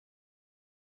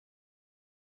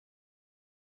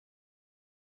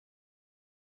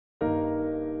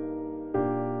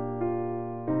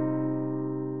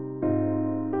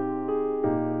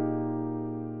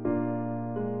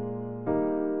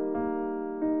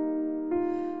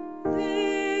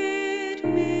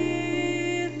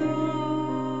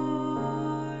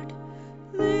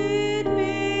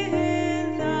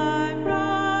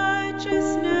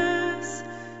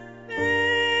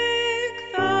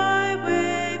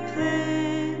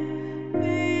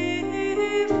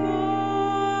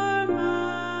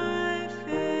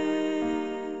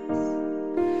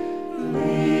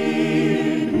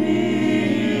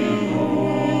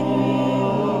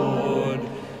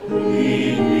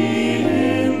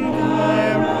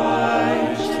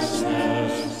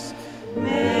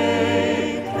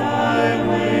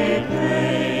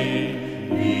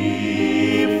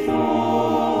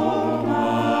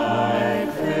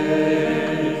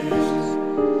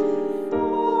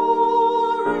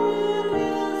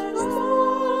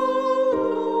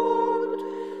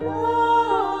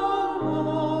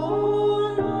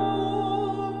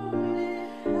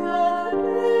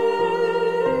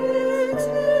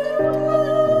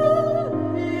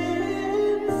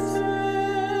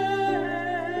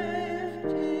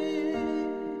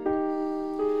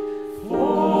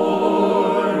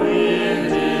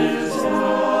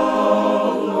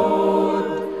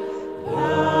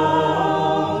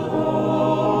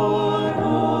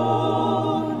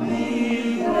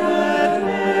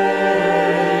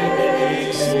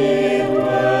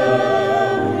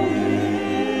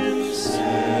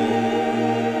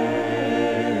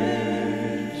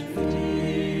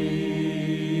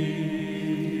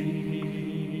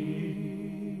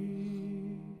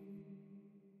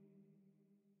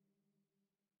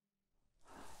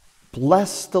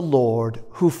Bless the Lord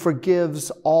who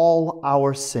forgives all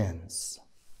our sins.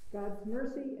 God's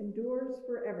mercy endures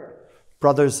forever.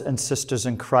 Brothers and sisters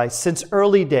in Christ, since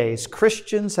early days,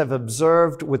 Christians have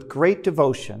observed with great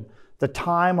devotion the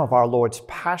time of our Lord's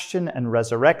passion and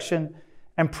resurrection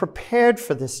and prepared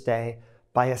for this day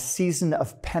by a season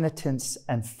of penitence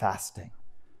and fasting.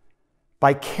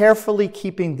 By carefully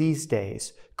keeping these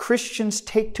days, Christians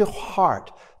take to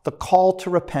heart the call to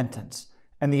repentance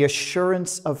and the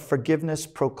assurance of forgiveness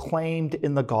proclaimed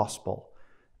in the gospel,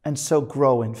 and so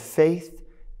grow in faith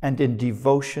and in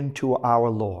devotion to our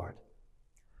Lord.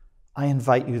 I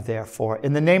invite you, therefore,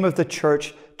 in the name of the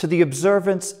Church, to the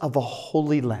observance of a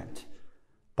holy Lent,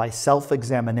 by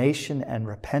self-examination and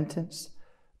repentance,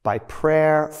 by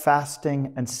prayer,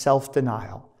 fasting, and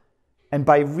self-denial, and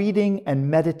by reading and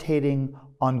meditating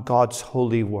on God's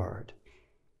holy word.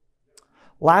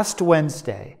 Last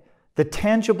Wednesday, the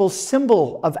tangible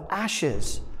symbol of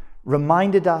ashes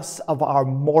reminded us of our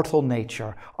mortal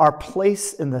nature, our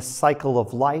place in the cycle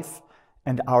of life,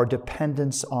 and our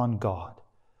dependence on God.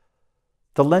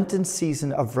 The Lenten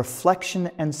season of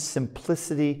reflection and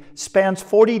simplicity spans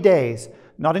 40 days,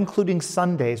 not including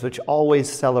Sundays, which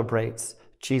always celebrates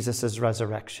Jesus'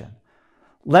 resurrection.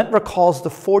 Lent recalls the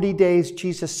 40 days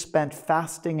Jesus spent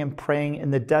fasting and praying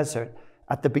in the desert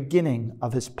at the beginning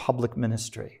of his public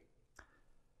ministry.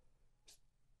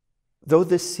 Though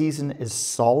this season is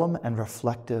solemn and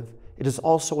reflective, it is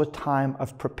also a time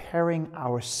of preparing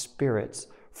our spirits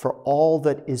for all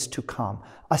that is to come,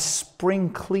 a spring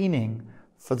cleaning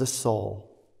for the soul.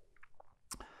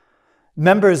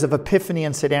 Members of Epiphany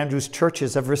and St. Andrew's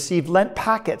churches have received Lent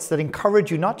packets that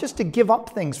encourage you not just to give up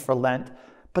things for Lent,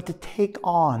 but to take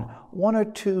on one or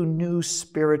two new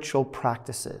spiritual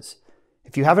practices.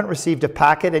 If you haven't received a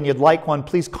packet and you'd like one,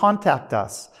 please contact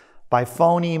us by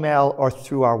phone, email, or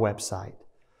through our website.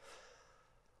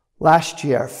 Last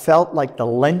year felt like the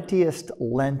lentiest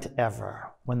Lent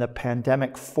ever when the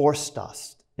pandemic forced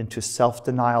us into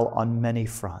self-denial on many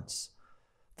fronts.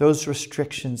 Those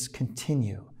restrictions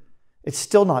continue. It's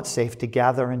still not safe to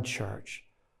gather in church,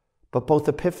 but both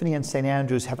Epiphany and St.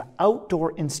 Andrew's have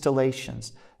outdoor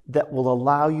installations that will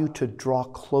allow you to draw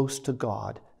close to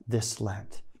God this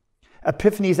Lent.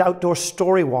 Epiphany's outdoor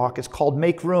story walk is called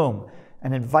Make Room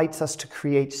and invites us to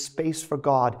create space for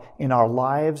God in our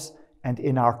lives and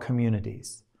in our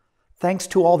communities. Thanks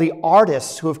to all the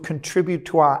artists who have contributed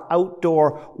to our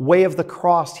outdoor Way of the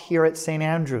Cross here at St.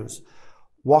 Andrew's.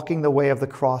 Walking the way of the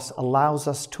cross allows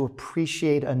us to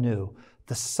appreciate anew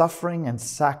the suffering and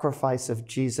sacrifice of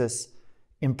Jesus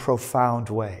in profound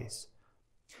ways.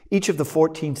 Each of the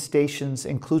 14 stations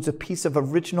includes a piece of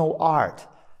original art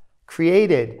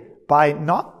created by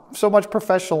not so much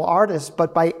professional artists,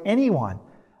 but by anyone.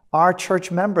 Our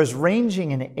church members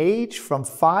ranging in age from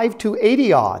 5 to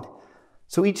 80 odd.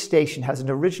 So each station has an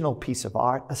original piece of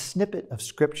art, a snippet of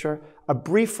scripture, a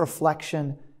brief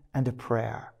reflection, and a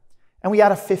prayer. And we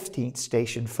add a 15th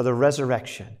station for the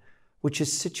resurrection, which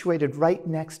is situated right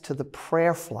next to the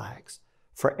prayer flags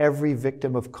for every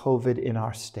victim of COVID in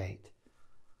our state.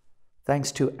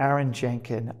 Thanks to Aaron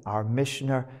Jenkin, our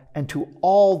missioner, and to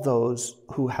all those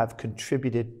who have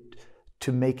contributed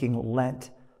to making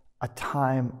Lent a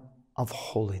time of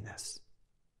holiness.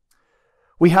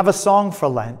 We have a song for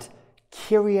Lent,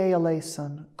 Kyrie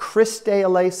eleison, Christe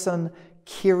eleison,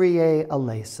 Kyrie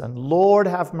eleison. Lord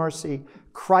have mercy,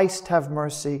 Christ have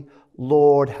mercy,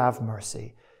 Lord have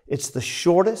mercy. It's the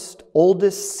shortest,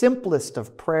 oldest, simplest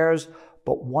of prayers,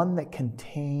 but one that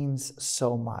contains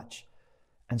so much.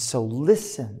 And so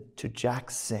listen to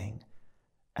Jack sing,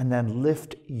 and then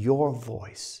lift your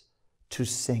voice to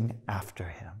sing after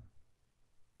him.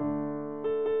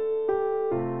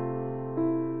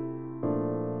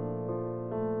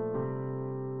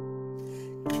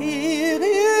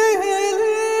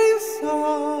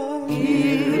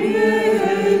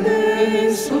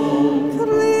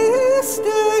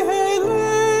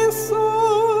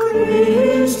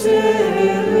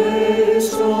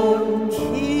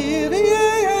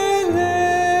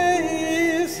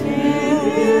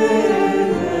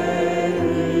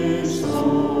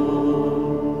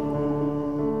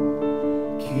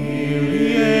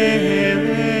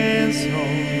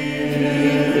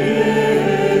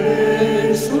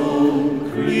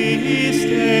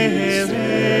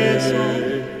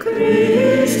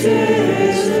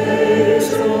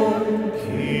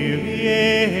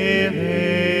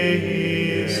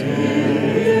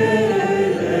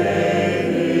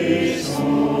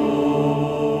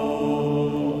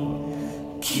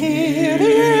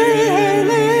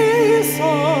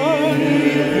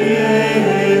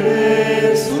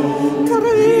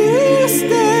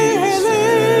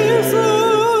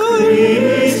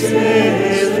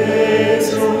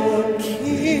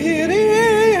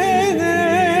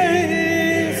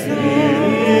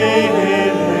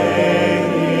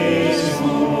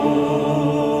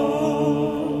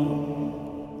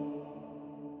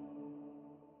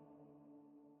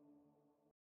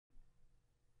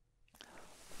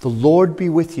 Lord be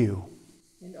with you.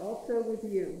 And also with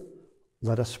you.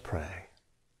 Let us pray.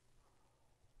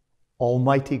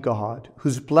 Almighty God,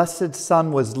 whose blessed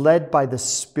Son was led by the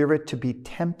Spirit to be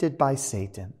tempted by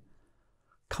Satan,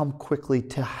 come quickly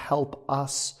to help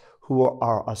us who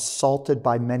are assaulted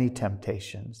by many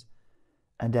temptations.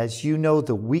 And as you know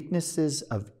the weaknesses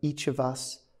of each of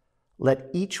us, let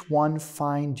each one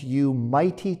find you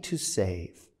mighty to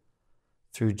save.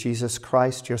 Through Jesus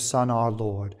Christ, your Son, our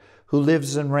Lord, who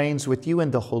lives and reigns with you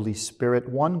in the Holy Spirit,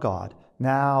 one God,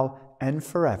 now and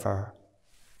forever.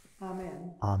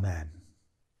 Amen. Amen.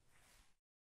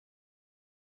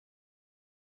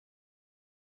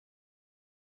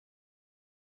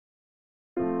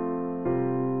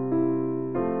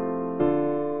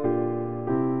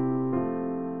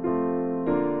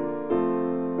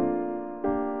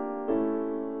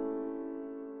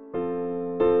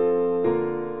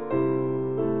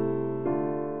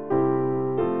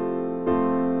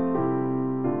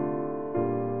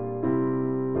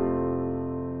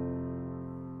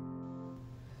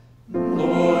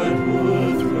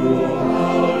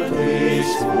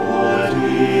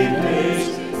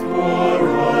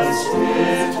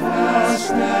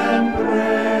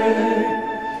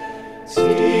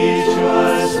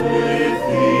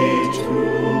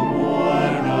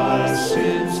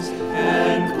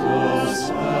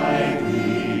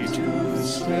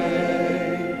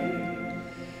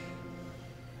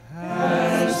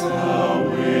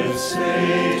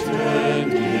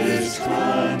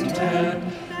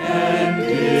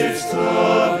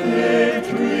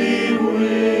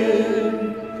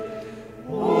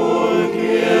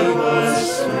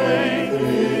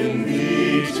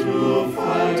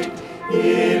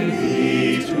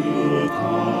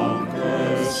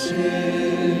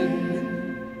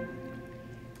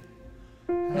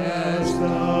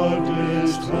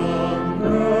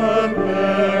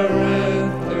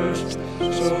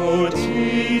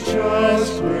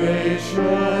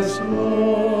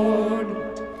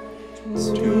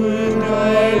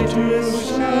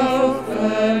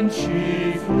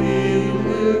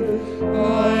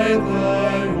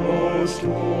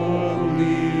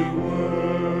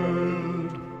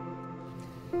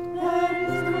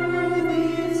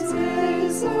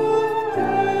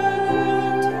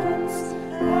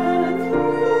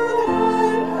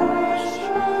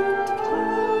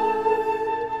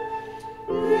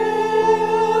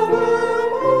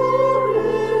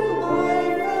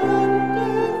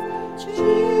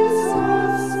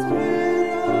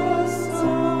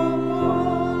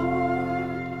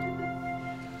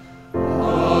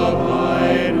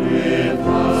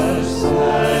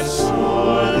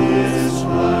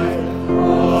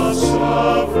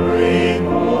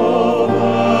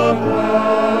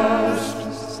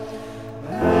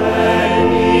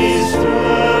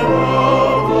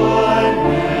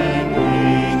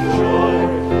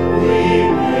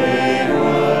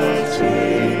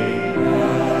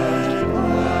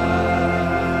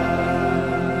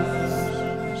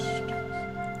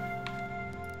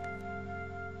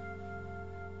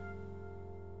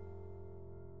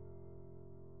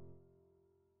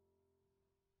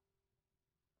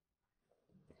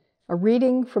 A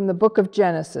reading from the book of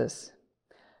Genesis.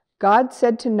 God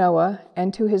said to Noah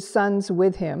and to his sons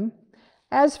with him,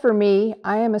 "As for me,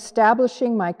 I am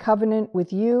establishing my covenant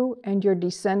with you and your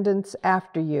descendants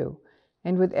after you,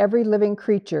 and with every living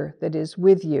creature that is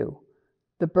with you,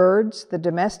 the birds, the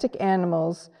domestic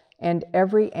animals, and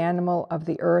every animal of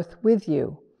the earth with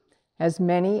you, as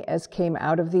many as came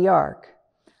out of the ark.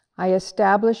 I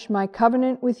establish my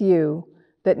covenant with you,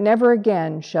 that never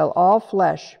again shall all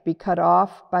flesh be cut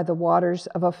off by the waters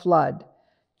of a flood,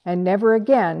 and never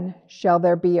again shall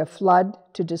there be a flood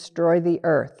to destroy the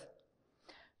earth."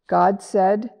 God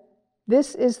said,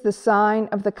 "This is the sign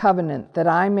of the covenant that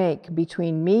I make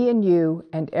between me and you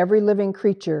and every living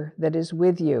creature that is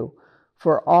with you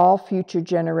for all future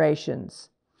generations.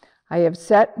 I have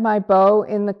set my bow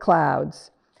in the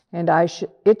clouds, and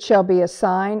it shall be a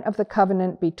sign of the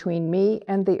covenant between me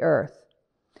and the earth.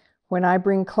 When I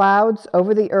bring clouds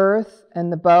over the earth,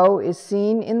 and the bow is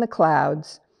seen in the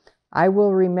clouds, I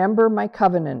will remember my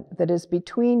covenant that is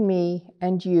between me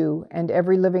and you and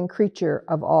every living creature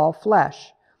of all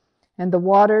flesh, and the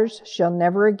waters shall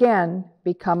never again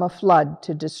become a flood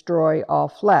to destroy all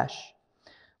flesh.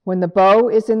 When the bow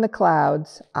is in the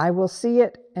clouds, I will see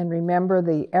it and remember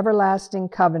the everlasting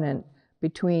covenant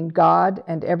between God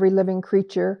and every living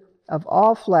creature of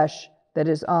all flesh that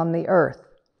is on the earth."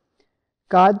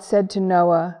 God said to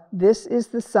Noah, "This is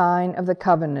the sign of the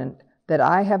covenant that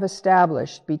I have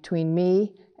established between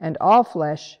me and all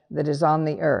flesh that is on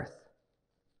the earth."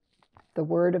 The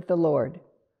word of the Lord.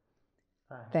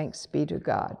 Thanks be to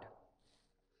God.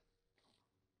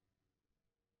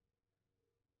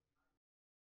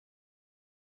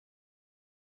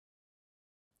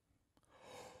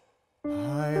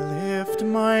 I lift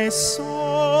my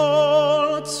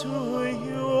soul to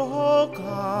you, O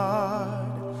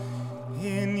God.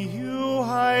 In you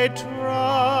I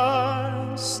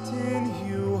trust, in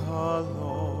you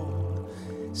alone.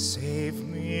 Save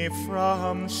me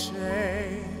from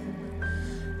shame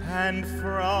and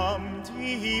from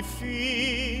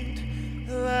defeat,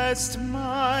 lest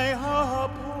my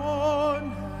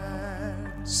opponents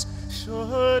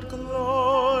should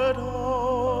gloat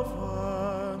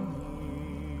over me.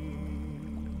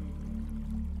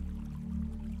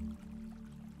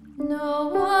 No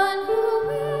one who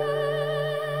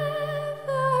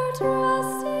ever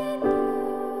trusts in you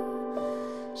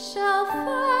shall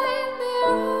find their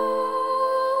hope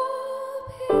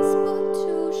is put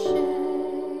to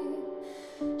shame.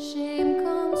 Shame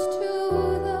comes to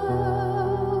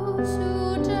those who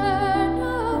turn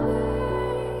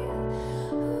away,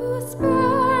 who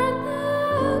spurn the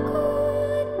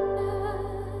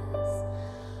goodness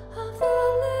of the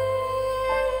living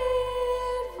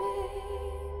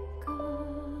God.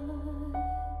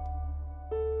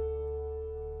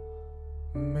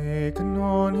 Make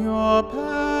known your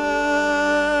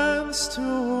paths to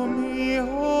me,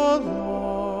 O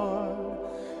Lord.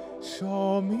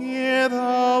 Show me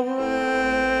the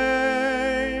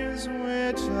ways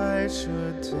which I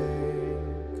should take.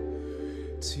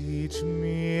 Teach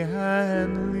me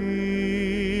and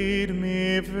lead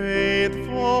me,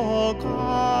 faithful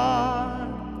God.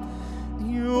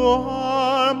 You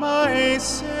are my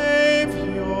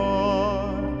Savior,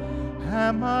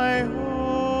 and my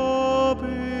hope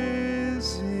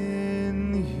is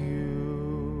in you.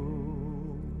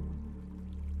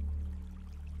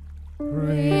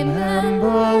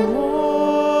 Remember,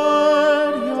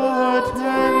 Lord, your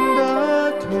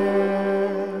tender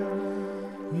care,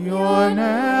 your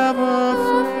never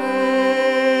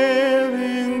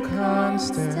failing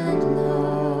constant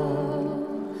love.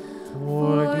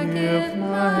 Forgive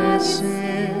my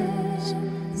sins,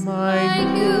 my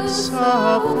youth's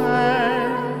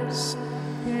offense,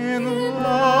 in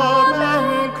love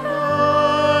and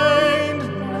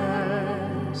kindness.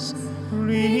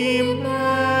 Remember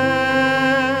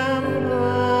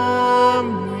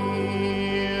me,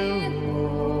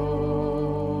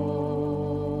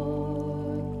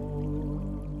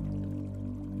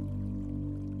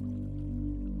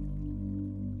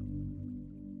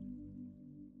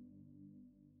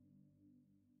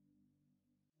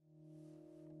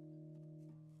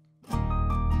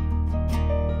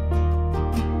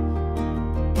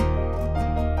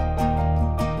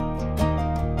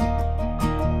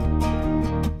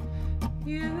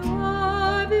 You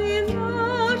are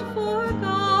beloved, for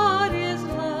God is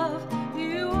love.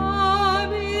 You are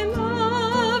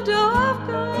beloved of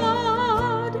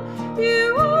God.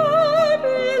 You are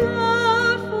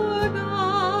beloved, for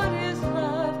God is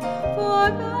love. For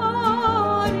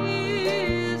God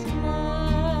is love.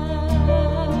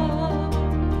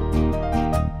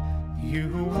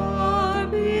 You are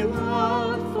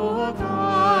beloved, for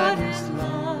God is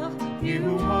love.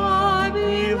 You are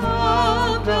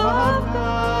beloved of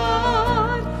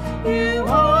God. You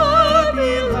are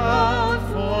beloved,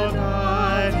 for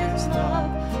God is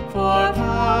love. For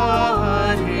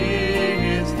God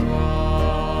is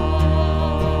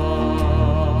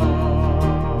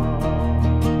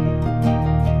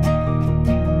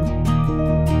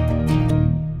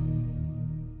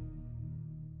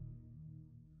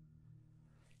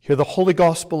Hear the Holy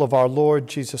Gospel of our Lord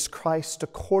Jesus Christ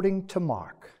according to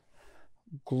Mark.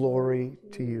 Glory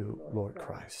to you, Lord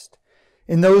Christ.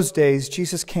 In those days,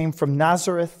 Jesus came from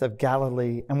Nazareth of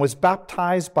Galilee and was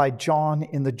baptized by John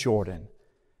in the Jordan.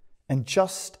 And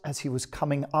just as he was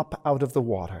coming up out of the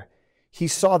water, he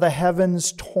saw the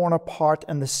heavens torn apart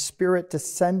and the Spirit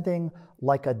descending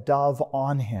like a dove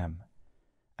on him.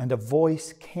 And a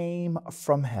voice came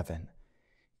from heaven,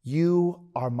 "You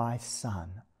are my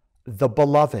Son, the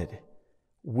Beloved.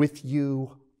 With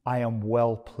you I am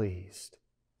well pleased."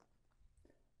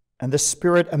 And the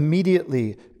Spirit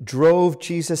immediately drove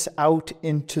Jesus out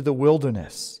into the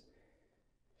wilderness.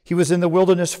 He was in the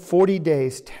wilderness 40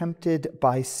 days, tempted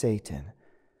by Satan,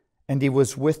 and he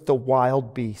was with the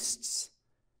wild beasts,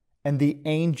 and the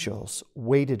angels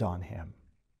waited on him.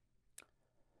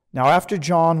 Now, after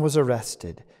John was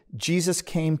arrested, Jesus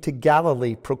came to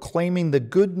Galilee, proclaiming the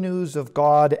good news of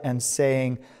God and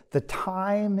saying, "The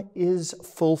time is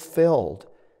fulfilled,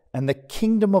 and the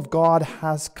kingdom of God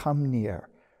has come near.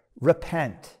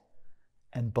 Repent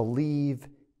and believe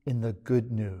in the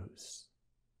good news."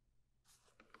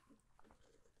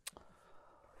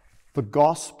 The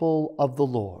Gospel of the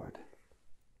Lord.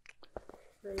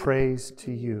 Praise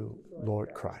to you,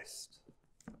 Lord Christ.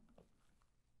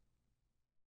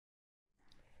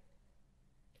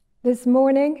 This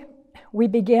morning, we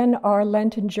begin our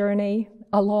Lenten journey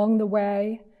along the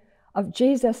way of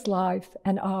Jesus' life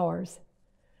and ours.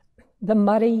 The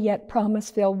muddy yet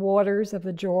promise-filled waters of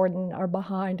the Jordan are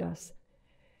behind us.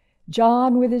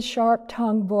 John, with his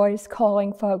sharp-tongued voice,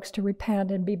 calling folks to repent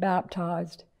and be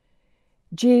baptized.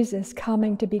 Jesus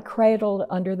coming to be cradled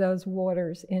under those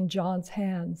waters in John's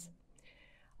hands.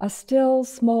 A still,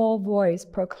 small voice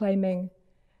proclaiming,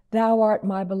 "Thou art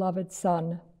my beloved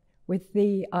Son, with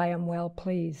thee I am well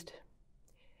pleased."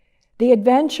 The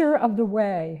adventure of the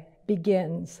way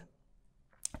begins.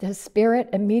 The Spirit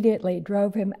immediately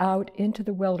drove him out into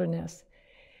the wilderness,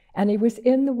 and he was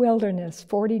in the wilderness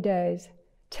 40 days,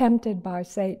 tempted by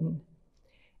Satan,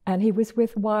 and he was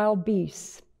with wild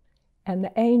beasts, and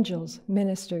the angels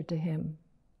ministered to him.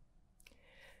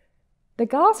 The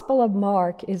Gospel of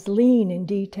Mark is lean in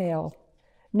detail,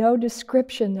 no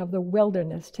description of the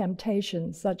wilderness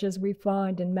temptations such as we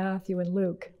find in Matthew and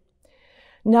Luke.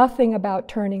 Nothing about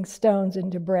turning stones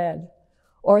into bread,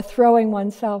 or throwing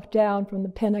oneself down from the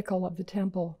pinnacle of the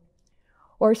temple,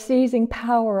 or seizing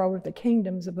power over the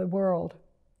kingdoms of the world.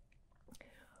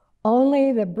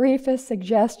 Only the briefest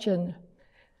suggestion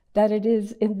that it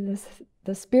is in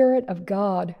the Spirit of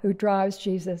God who drives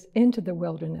Jesus into the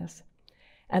wilderness,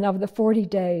 and of the 40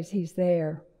 days he's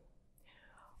there.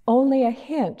 Only a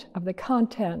hint of the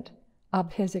content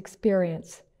of his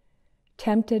experience,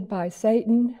 tempted by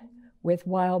Satan, with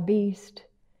wild beasts,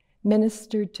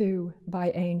 ministered to by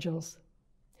angels.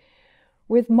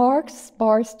 With Mark's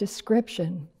sparse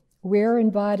description, we're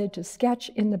invited to sketch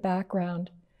in the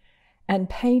background and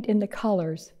paint in the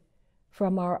colors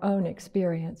from our own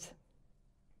experience.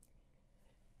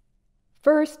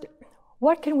 First,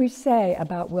 what can we say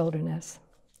about wilderness?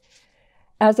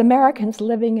 As Americans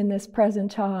living in this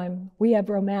present time, we have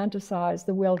romanticized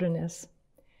the wilderness.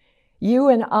 You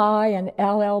and I and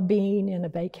LL Bean in a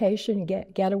vacation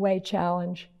getaway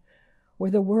challenge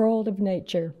with a world of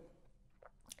nature.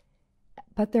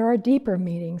 But there are deeper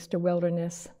meanings to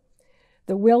wilderness.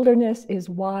 The wilderness is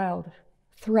wild,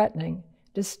 threatening,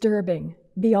 disturbing,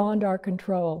 beyond our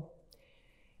control.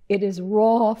 It is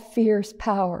raw, fierce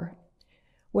power,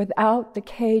 without the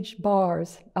caged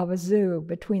bars of a zoo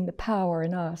between the power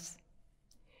and us.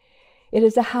 It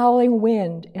is a howling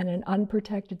wind and an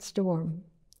unprotected storm.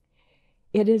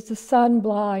 It is the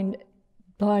sun-blinded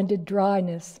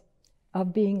dryness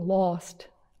of being lost,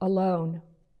 alone,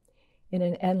 in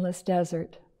an endless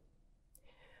desert.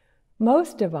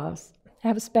 Most of us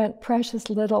have spent precious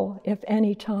little, if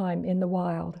any, time in the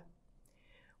wild.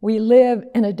 We live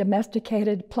in a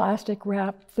domesticated,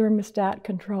 plastic-wrapped,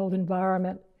 thermostat-controlled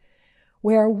environment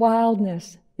where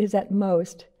wildness is at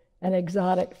most an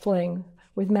exotic fling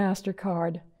with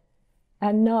MasterCard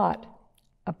and not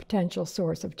a potential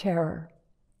source of terror.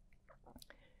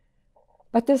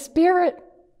 But the Spirit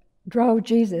drove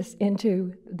Jesus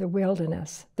into the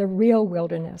wilderness, the real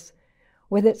wilderness,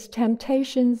 with its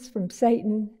temptations from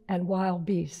Satan and wild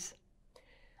beasts.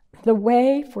 The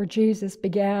way for Jesus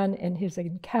began in his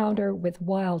encounter with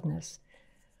wildness.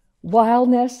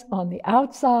 Wildness on the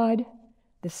outside,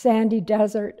 the sandy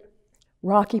desert,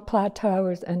 rocky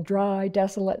plateaus, and dry,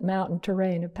 desolate mountain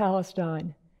terrain of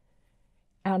Palestine,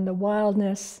 and the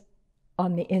wildness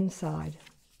on the inside.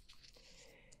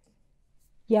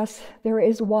 Yes, there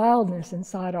is wildness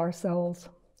inside our souls.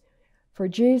 For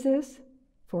Jesus,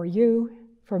 for you,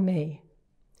 for me.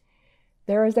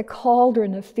 There is a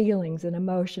cauldron of feelings and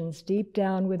emotions deep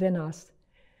down within us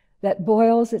that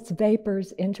boils its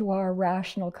vapors into our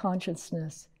rational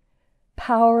consciousness,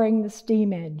 powering the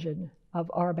steam engine of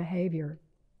our behavior.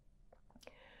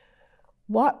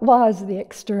 What was the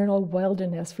external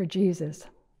wilderness for Jesus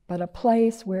but a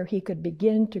place where he could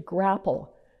begin to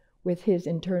grapple with his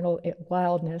internal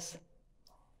wildness?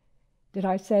 Did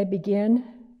I say begin?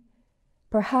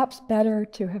 Perhaps better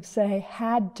to have said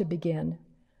had to begin,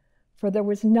 for there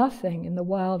was nothing in the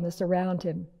wildness around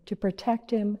him to protect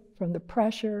him from the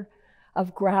pressure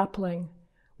of grappling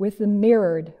with the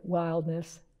mirrored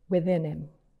wildness within him.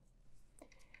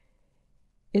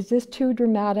 Is this too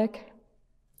dramatic?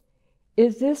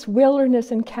 Is this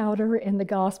wilderness encounter in the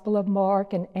Gospel of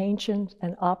Mark an ancient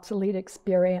and obsolete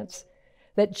experience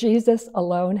that Jesus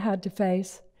alone had to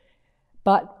face,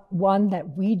 but one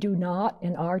that we do not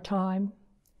in our time?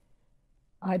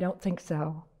 I don't think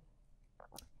so.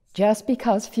 Just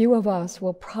because few of us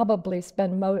will probably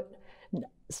spend most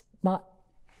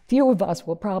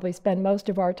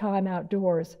of our time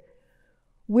outdoors,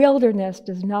 wilderness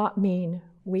does not mean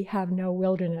we have no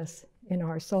wilderness in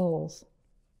our souls.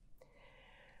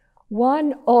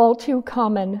 One all too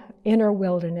common inner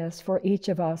wilderness for each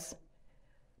of us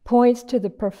points to the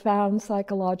profound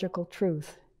psychological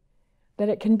truth. that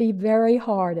it can be very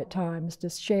hard at times to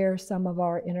share some of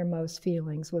our innermost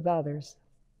feelings with others.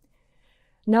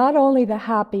 Not only the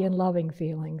happy and loving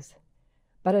feelings,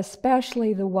 but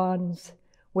especially the ones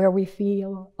where we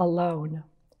feel alone,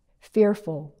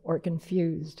 fearful or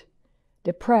confused,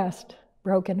 depressed,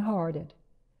 brokenhearted,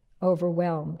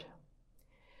 overwhelmed.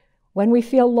 When we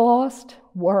feel lost,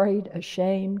 worried,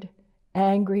 ashamed,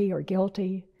 angry or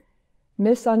guilty,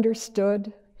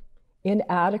 misunderstood,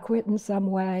 inadequate in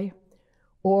some way,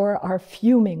 or are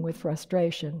fuming with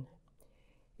frustration,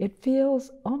 it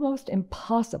feels almost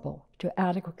impossible to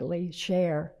adequately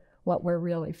share what we're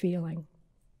really feeling.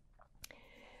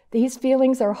 These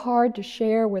feelings are hard to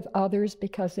share with others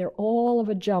because they're all of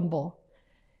a jumble,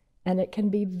 and it can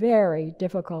be very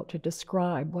difficult to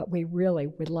describe what we really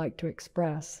would like to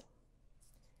express.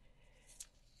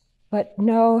 But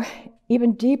no,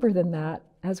 even deeper than that,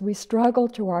 as we struggle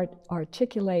to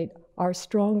articulate our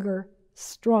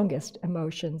strongest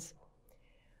emotions,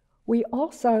 we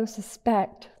also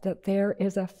suspect that there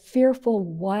is a fearful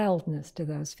wildness to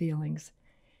those feelings,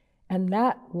 and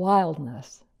that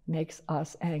wildness makes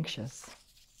us anxious.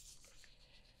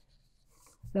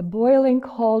 The boiling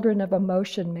cauldron of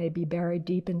emotion may be buried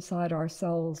deep inside our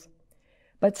souls,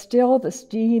 but still the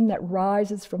steam that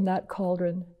rises from that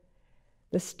cauldron,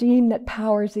 the steam that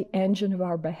powers the engine of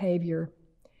our behavior,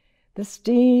 the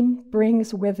steam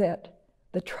brings with it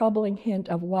the troubling hint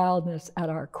of wildness at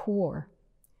our core.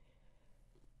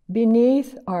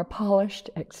 Beneath our polished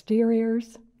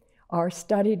exteriors, our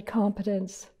studied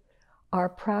competence, our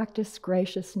practiced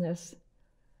graciousness,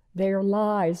 there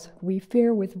lies, we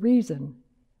fear with reason,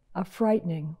 a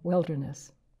frightening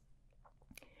wilderness.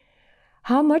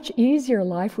 How much easier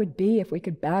life would be if we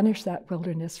could banish that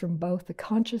wilderness from both the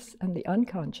conscious and the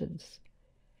unconscious.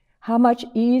 How much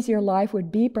easier life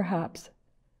would be, perhaps,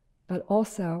 but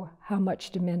also how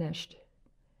much diminished.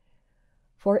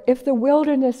 For if the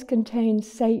wilderness contains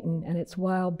Satan and its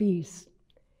wild beasts,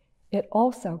 it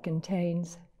also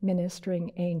contains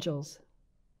ministering angels.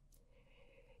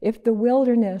 If the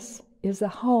wilderness is the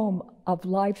home of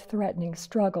life-threatening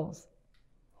struggles,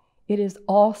 it is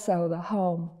also the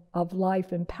home of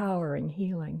life-empowering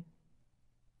healing.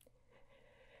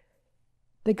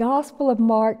 The Gospel of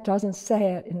Mark doesn't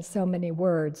say it in so many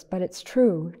words, but it's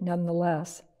true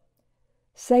nonetheless.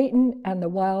 Satan and the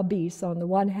wild beasts on the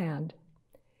one hand,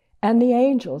 and the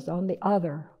angels on the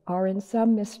other, are in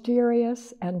some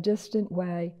mysterious and distant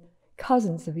way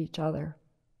cousins of each other.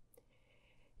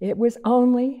 It was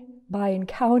only by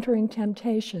encountering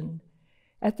temptation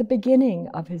at the beginning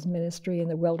of his ministry in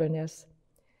the wilderness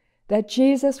that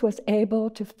Jesus was able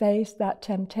to face that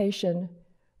temptation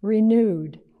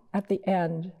renewed at the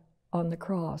end on the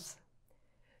cross,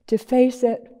 to face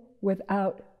it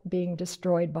without being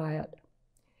destroyed by it.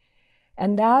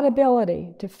 And that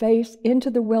ability to face into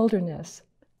the wilderness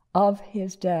of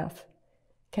his death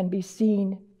can be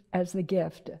seen as the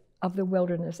gift of the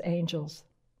wilderness angels.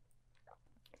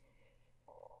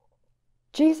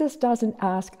 Jesus doesn't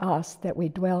ask us that we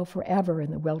dwell forever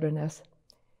in the wilderness,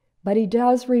 but he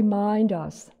does remind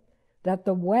us that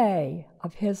the way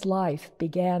of his life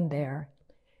began there,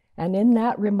 and in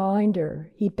that reminder,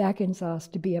 he beckons us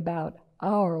to be about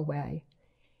our way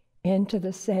into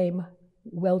the same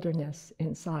wilderness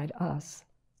inside us.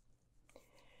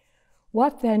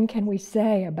 What then can we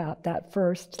say about that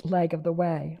first leg of the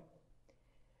way?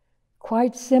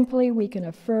 Quite simply, we can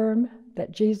affirm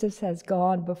that Jesus has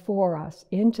gone before us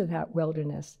into that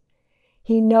wilderness.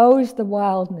 He knows the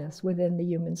wildness within the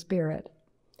human spirit,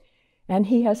 and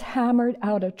he has hammered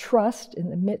out a trust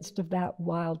in the midst of that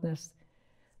wildness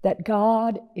that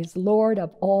God is Lord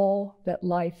of all that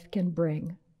life can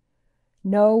bring.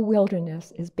 No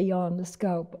wilderness is beyond the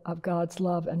scope of God's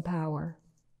love and power.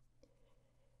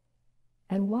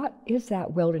 And what is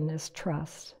that wilderness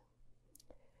trust?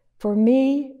 For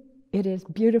me, it is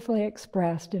beautifully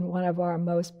expressed in one of our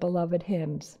most beloved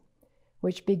hymns,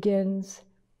 which begins,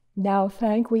 "Now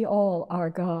thank we all our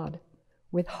God,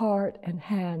 with heart and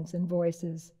hands and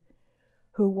voices,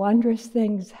 who wondrous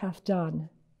things hath done,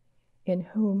 in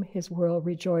whom his world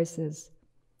rejoices,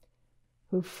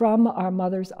 who from our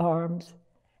mother's arms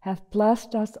hath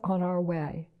blessed us on our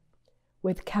way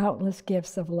with countless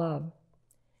gifts of love,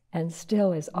 and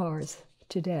still is ours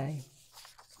today."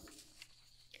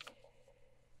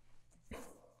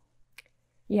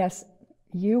 Yes,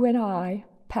 you and I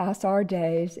pass our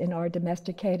days in our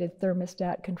domesticated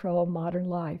thermostat-controlled modern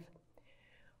life,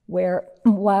 where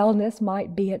wildness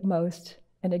might be at most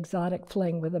an exotic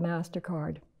fling with a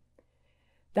MasterCard.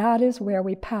 That is where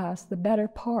we pass the better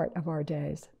part of our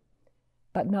days,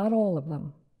 but not all of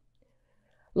them.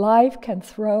 Life can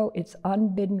throw its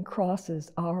unbidden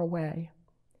crosses our way.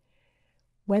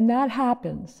 When that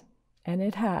happens, and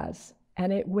it has,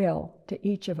 and it will to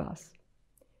each of us,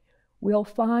 we'll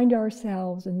find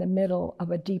ourselves in the middle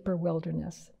of a deeper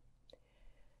wilderness.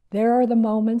 There are the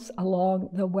moments along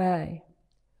the way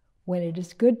when it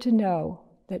is good to know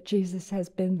that Jesus has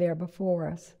been there before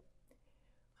us,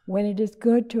 when it is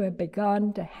good to have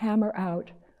begun to hammer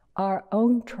out our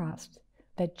own trust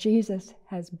that Jesus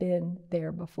has been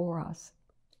there before us.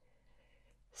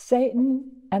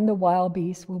 Satan and the wild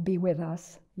beasts will be with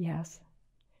us, yes,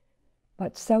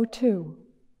 but so too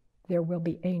there will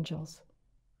be angels.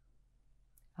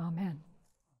 Amen.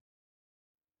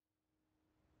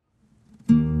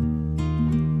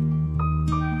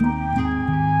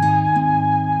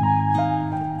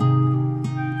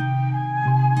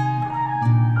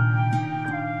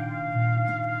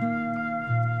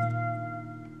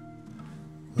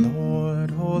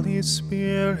 Lord, Holy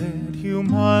Spirit, you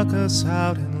mark us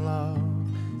out in love.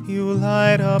 You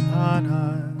light upon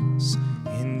us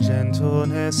in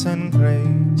gentleness and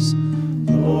grace.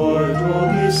 Lord,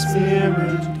 Holy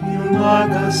Spirit, you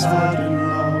mark us out in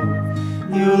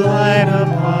love. You light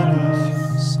upon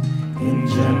us in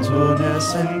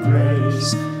gentleness and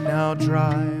grace. Now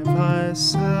drive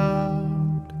us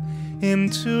out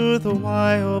into the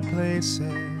wild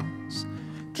places.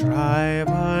 Drive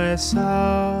us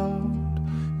out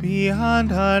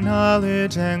beyond our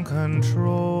knowledge and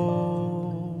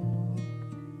control.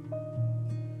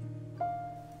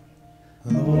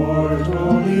 Lord,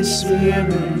 Holy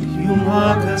Spirit, you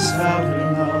mark us out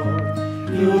in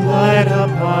love. You light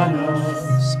upon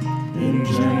us in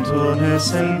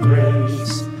gentleness and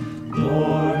grace.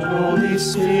 Lord, Holy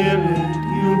Spirit,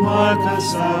 you mark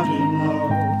us out in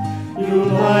love. You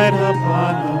light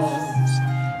upon us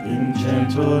in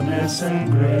gentleness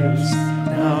and grace.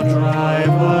 Now drive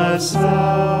us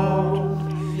out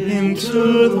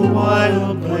into the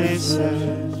wild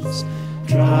places.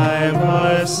 Drive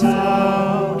us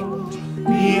out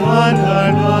beyond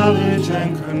our knowledge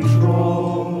and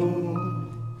control.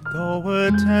 Though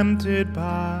we're tempted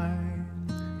by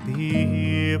the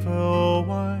evil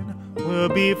one, we're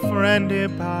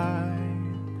befriended by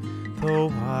the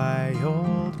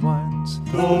wild ones.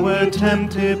 Though we're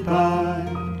tempted by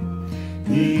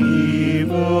the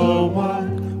evil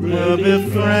one, we're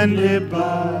befriended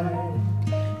by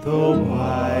the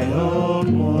wild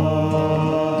ones.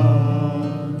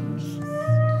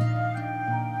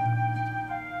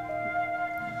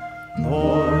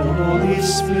 Lord, Holy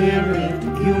Spirit,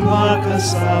 you mark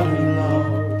us out in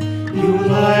love. You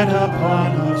light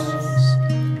upon us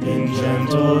in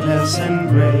gentleness and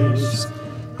grace.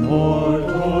 Lord,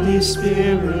 Holy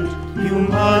Spirit, you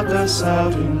mark us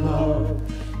out in love.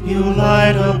 You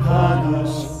light upon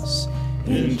us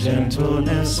in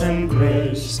gentleness and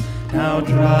grace. Now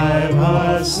drive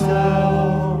us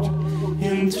out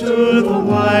into the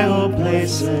wild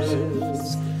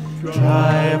places.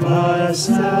 Drive us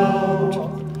out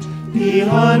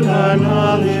beyond our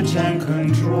knowledge and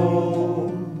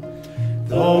control.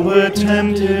 Though we're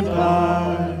tempted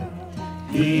by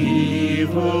the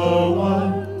evil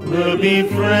one, we're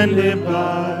befriended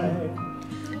by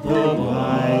the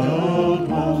wild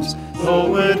ones. Though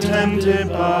we're tempted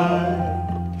by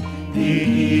the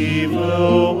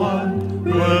evil one,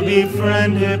 we're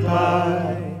befriended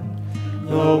by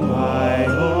the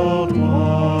wild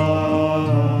ones.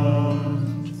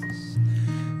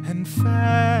 And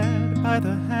fed by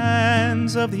the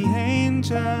hands of the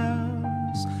angels,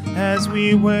 as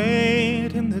we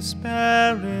wait in this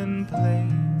barren place.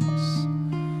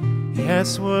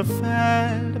 Yes, we're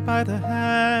fed by the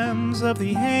hands of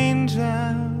the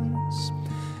angels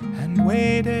and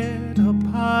waited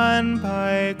upon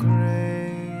by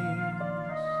grace.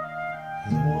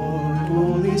 Lord,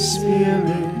 Holy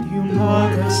Spirit, you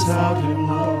mark us out in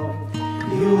love.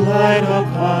 You light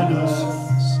upon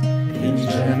us in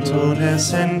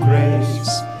gentleness and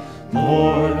grace.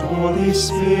 Lord, Holy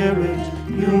Spirit,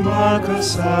 you mark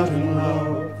us out in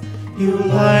love. You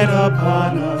light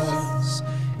upon us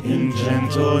in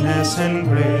gentleness and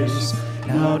grace.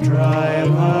 Now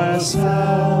drive us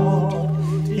out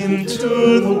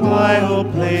into the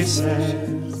wild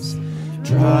places.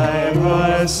 Drive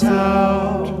us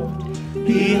out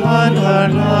beyond our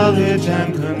knowledge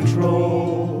and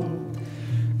control.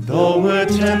 Though we're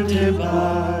tempted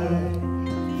by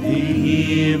the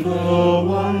evil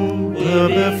one, we're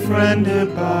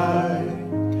befriended by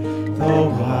the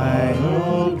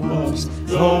wild ones.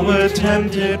 Though we're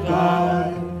tempted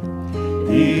by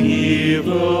the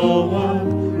evil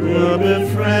one, we're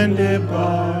befriended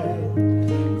by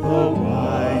the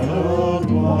wild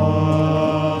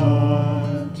ones.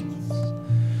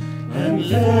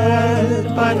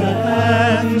 by the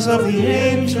hands of the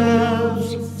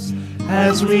angels,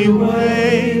 as we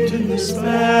wait in this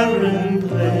barren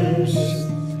place.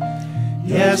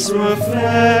 Yes, we're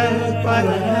fed by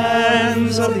the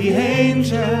hands of the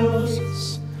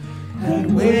angels,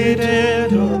 and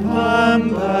waited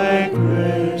upon by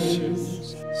grace.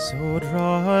 So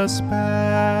draw us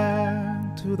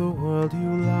back to the world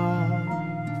you love,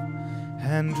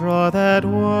 and draw that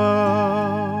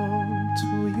world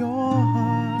to your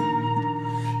heart.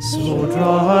 So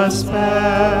draw us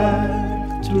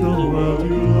back to the world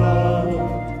you love,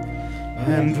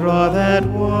 and draw that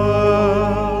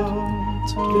world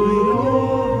to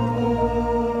your heart.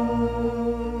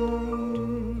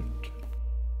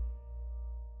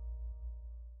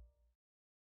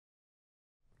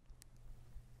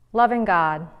 Loving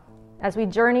God, as we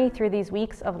journey through these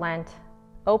weeks of Lent,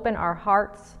 open our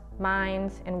hearts,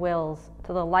 minds, and wills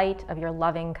to the light of your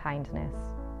loving kindness.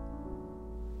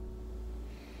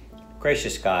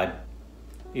 Gracious God,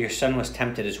 your Son was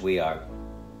tempted as we are.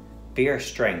 Be our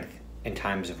strength in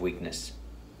times of weakness.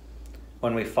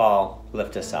 When we fall,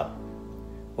 lift us up.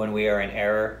 When we are in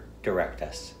error, direct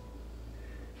us.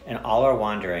 In all our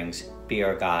wanderings, be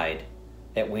our guide,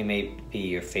 that we may be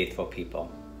your faithful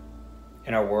people.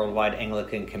 In our worldwide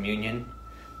Anglican Communion,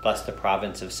 bless the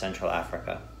province of Central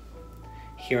Africa.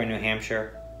 Here in New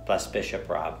Hampshire, bless Bishop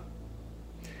Rob.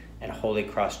 And Holy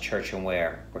Cross Church in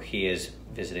Ware, where he is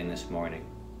visiting this morning.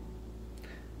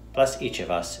 Bless each of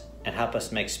us and help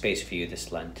us make space for you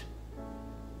this Lent.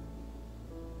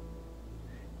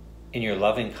 In your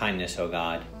loving kindness, O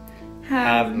God,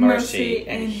 have mercy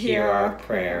and hear our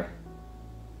prayer.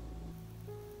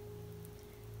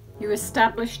 You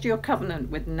established your covenant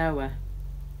with Noah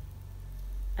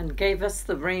and gave us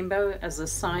the rainbow as a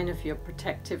sign of your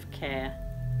protective care.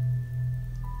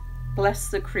 Bless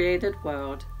the created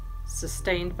world,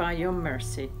 sustained by your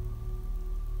mercy,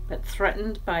 but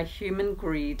threatened by human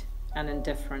greed and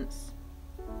indifference.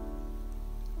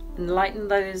 Enlighten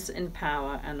those in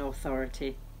power and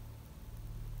authority.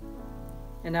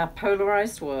 In our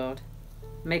polarized world,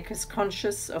 make us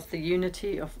conscious of the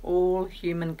unity of all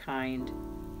humankind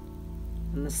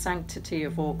and the sanctity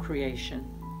of all creation.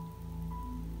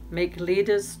 Make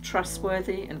leaders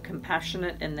trustworthy and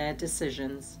compassionate in their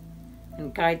decisions,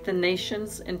 and guide the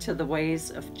nations into the ways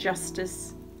of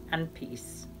justice and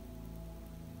peace.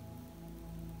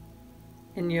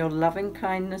 In your loving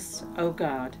kindness, O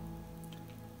God,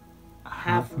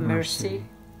 have mercy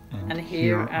and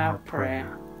hear our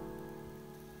prayer.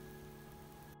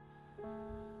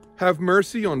 Have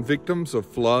mercy on victims of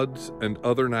floods and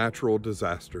other natural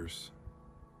disasters.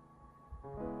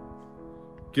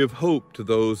 Give hope to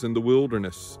those in the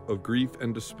wilderness of grief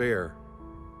and despair.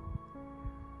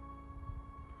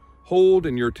 Hold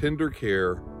in your tender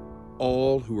care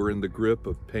all who are in the grip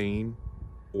of pain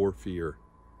or fear.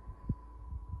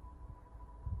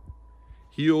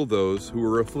 Heal those who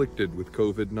are afflicted with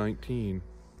COVID-19.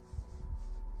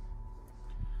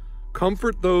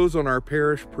 Comfort those on our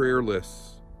parish prayer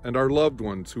lists and our loved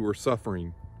ones who are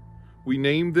suffering. We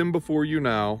name them before you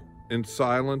now, in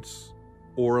silence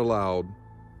or aloud.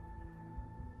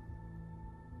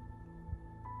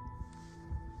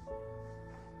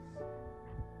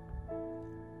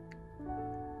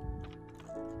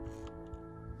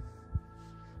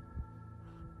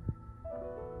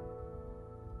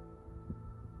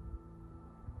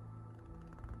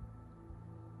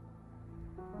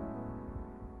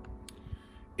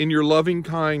 In your loving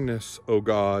kindness, O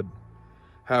God,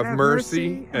 have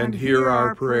mercy and hear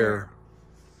our prayer.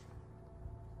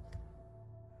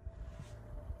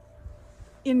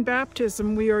 In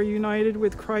baptism, we are united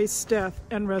with Christ's death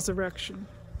and resurrection.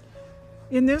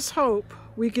 In this hope,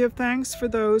 we give thanks for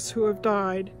those who have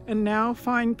died and now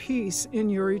find peace in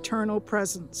your eternal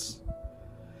presence.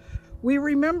 We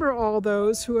remember all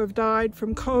those who have died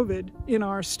from COVID in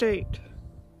our state.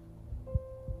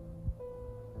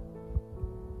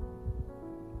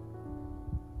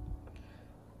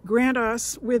 Grant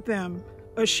us, with them,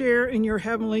 a share in your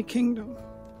heavenly kingdom.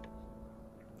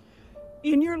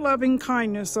 In your loving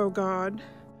kindness, O God,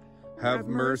 have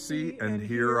mercy and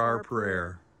hear our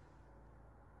prayer.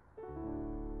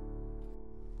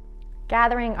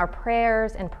 Gathering our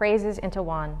prayers and praises into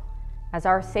one, as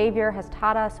our Savior has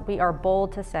taught us, we are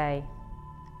bold to say,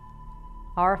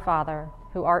 Our Father,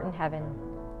 who art in heaven,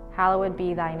 hallowed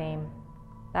be thy name.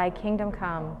 Thy kingdom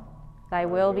come, thy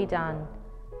will be done,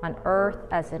 on earth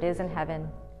as it is in heaven.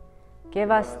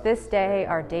 Give us this day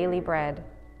our daily bread,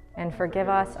 and forgive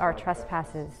us our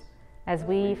trespasses, as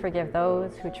we forgive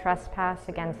those who trespass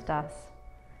against us.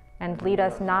 And lead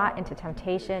us not into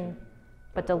temptation,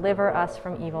 but deliver us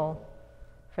from evil.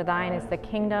 For thine is the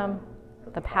kingdom,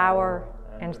 the power,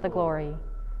 and the glory,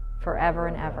 forever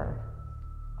and ever.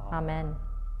 Amen.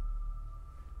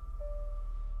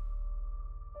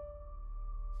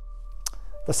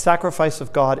 The sacrifice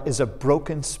of God is a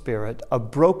broken spirit, a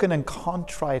broken and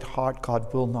contrite heart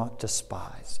God will not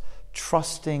despise.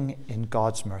 Trusting in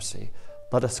God's mercy,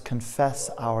 let us confess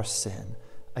our sin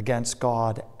against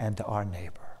God and our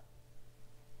neighbor.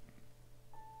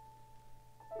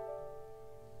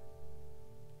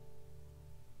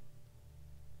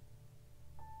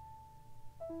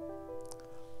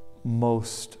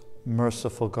 Most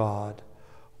merciful God,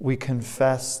 we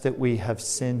confess that we have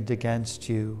sinned against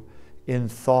you in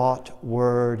thought,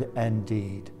 word, and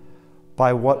deed,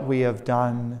 by what we have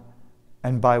done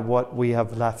and by what we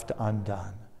have left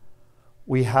undone.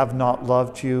 We have not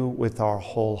loved you with our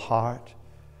whole heart.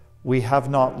 We have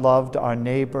not loved our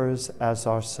neighbors as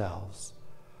ourselves.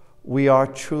 We are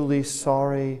truly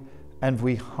sorry and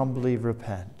we humbly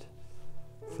repent.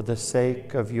 For the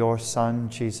sake of your Son,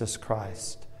 Jesus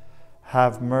Christ,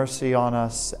 have mercy on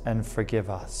us and forgive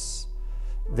us,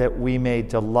 that we may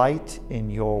delight in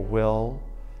your will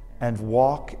and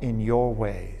walk in your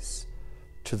ways,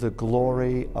 to the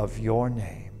glory of your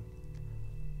name.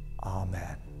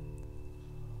 Amen.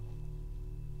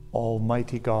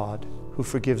 Almighty God, who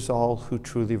forgives all who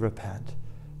truly repent,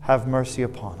 have mercy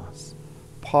upon us.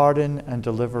 Pardon and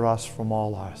deliver us from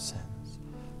all our sins.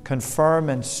 Confirm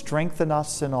and strengthen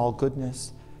us in all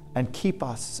goodness, and keep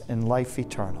us in life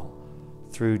eternal,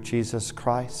 through Jesus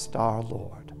Christ our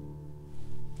Lord.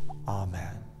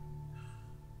 Amen.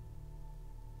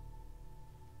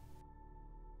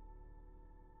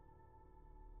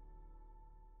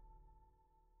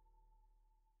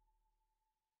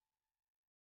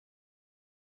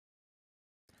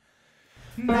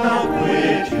 Now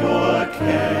quit your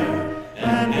care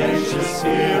and anxious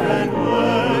fear and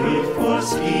worry, for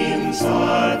schemes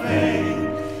are vain,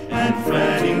 and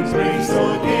fretting brings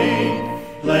no gain.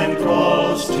 Lent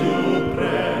calls to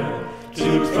prayer,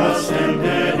 to trust and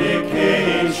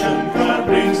dedication. God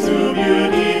brings to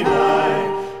beauty nigh.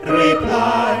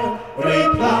 Reply,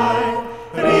 reply,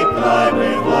 reply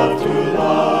with love to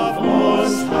love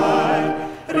most high.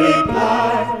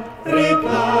 Reply,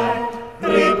 reply,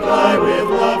 reply with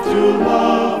love to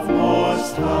love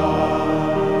most high.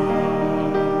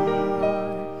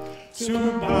 To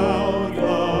bow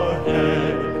your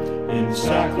head in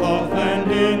sackcloth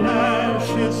and in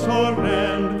ashes, or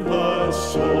rend the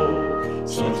soul.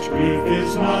 Such grief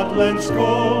is not Lent's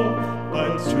goal,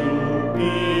 but to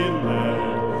be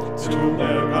led to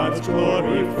where God's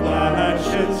glory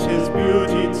flashes, his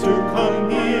beauty to come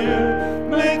near.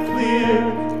 Make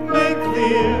clear, make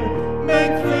clear,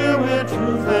 make clear where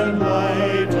truth and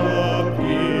light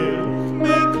appear.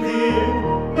 Make clear,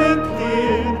 make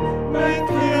clear, make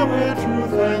clear where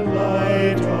truth and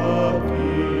light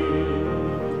appear.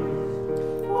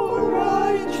 For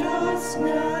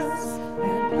righteousness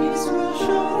and peace will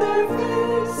show their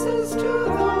faces to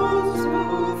those who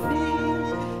feed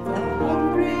the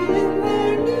hungry in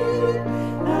their need,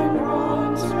 and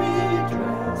wrongs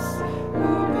redress, who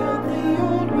build the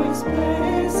old waste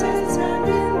places, and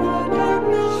in the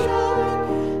darkness shine.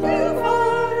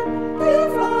 Divine,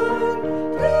 divine,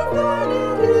 divine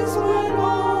it is when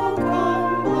all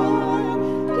combine.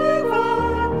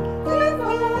 Divine,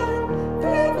 divine,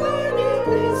 divine it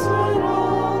is when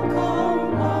all combine.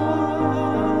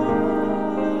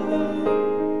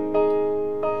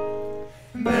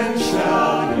 Then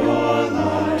shall your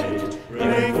light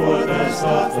break forth as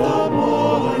doth the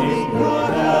morning, your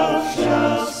health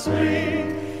shall spring,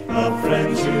 the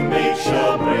friends you make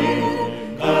shall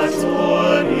bring God's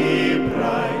glory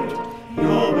bright,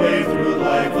 your way through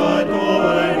life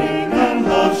adorning, and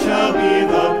love shall be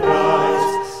the prize.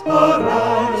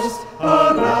 Arise,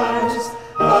 arise,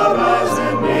 arise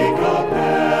and make a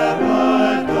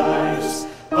paradise.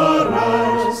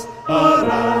 Arise,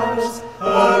 arise,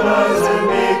 arise and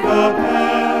make a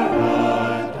paradise.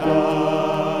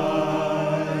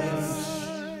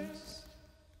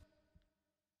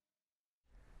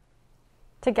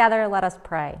 Together, let us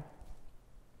pray.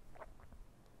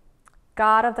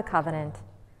 God of the covenant,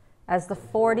 as the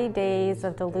 40 days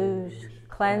of deluge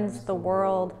cleansed the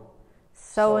world,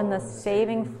 so in the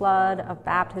saving flood of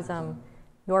baptism,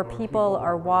 your people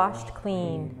are washed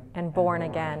clean and born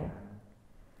again.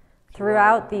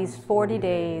 Throughout these 40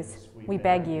 days, we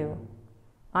beg you,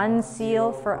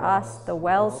 unseal for us the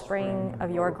wellspring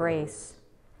of your grace.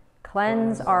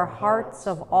 Cleanse our hearts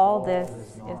of all this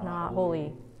is not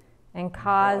holy, and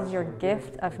cause your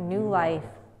gift of new life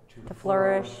to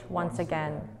flourish once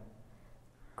again.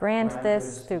 Grant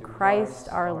this through Christ,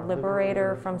 our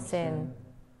liberator from sin,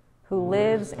 who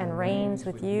lives and reigns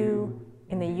with you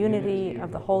in the unity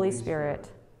of the Holy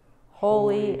Spirit,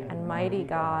 holy and mighty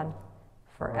God,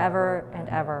 forever and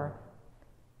ever.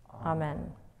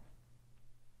 Amen.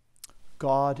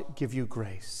 God give you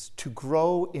grace to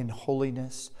grow in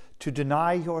holiness, to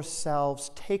deny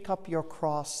yourselves, take up your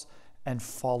cross, and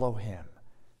follow him.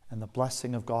 And the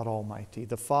blessing of God Almighty,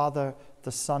 the Father,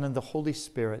 the Son, and the Holy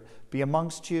Spirit be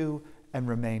amongst you and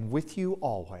remain with you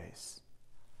always.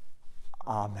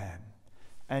 Amen.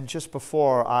 And just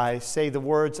before I say the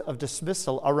words of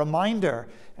dismissal, a reminder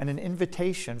and an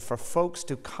invitation for folks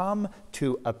to come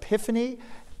to Epiphany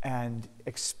and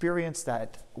experience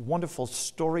that wonderful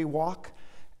story walk,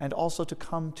 and also to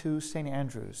come to St.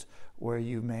 Andrew's, where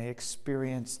you may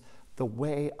experience the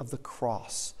way of the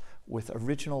cross with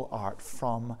original art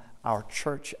from our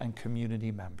church and community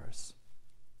members.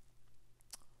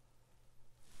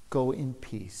 Go in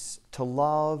peace to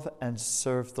love and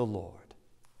serve the Lord.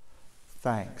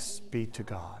 Thanks be to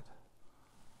God.